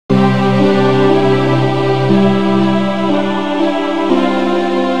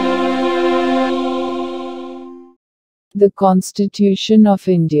The Constitution of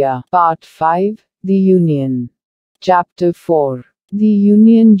India. Part 5. The Union. Chapter 4. The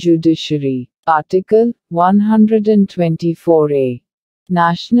Union Judiciary. Article 124A.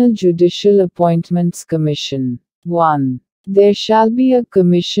 National Judicial Appointments Commission. 1. There shall be a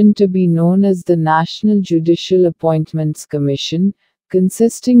commission to be known as the National Judicial Appointments Commission,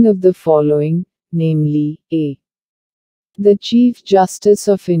 consisting of the following, namely, a. The Chief Justice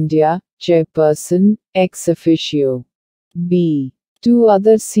of India, Chairperson, ex officio. b. 2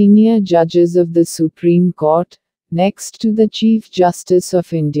 other senior judges of the Supreme Court, next to the Chief Justice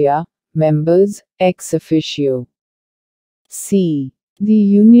of India, members, ex officio. c. The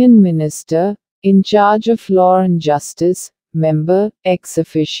Union Minister, in charge of law and justice, member, ex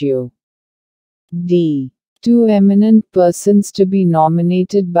officio. d. 2 eminent persons to be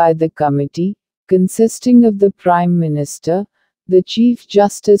nominated by the committee, consisting of the Prime Minister, the Chief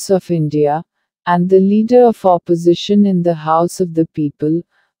Justice of India, and the Leader of Opposition in the House of the People,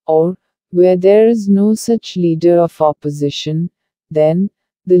 or, where there is no such Leader of Opposition, then,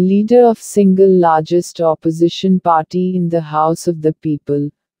 the Leader of single largest opposition party in the House of the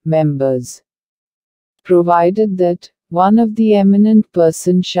People, members. Provided that, one of the eminent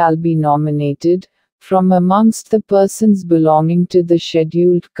person shall be nominated, from amongst the persons belonging to the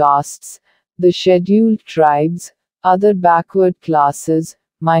scheduled castes, the scheduled tribes, other backward classes,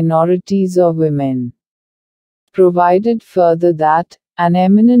 minorities or women. Provided further that, an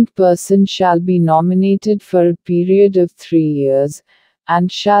eminent person shall be nominated for a period of 3 years,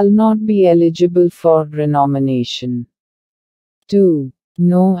 and shall not be eligible for renomination. 2.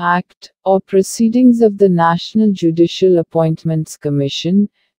 No act, or proceedings of the National Judicial Appointments Commission,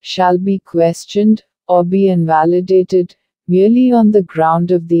 shall be questioned, or be invalidated, merely on the ground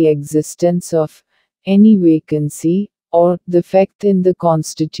of the existence of any vacancy, or defect in the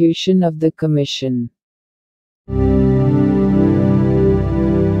constitution of the Commission.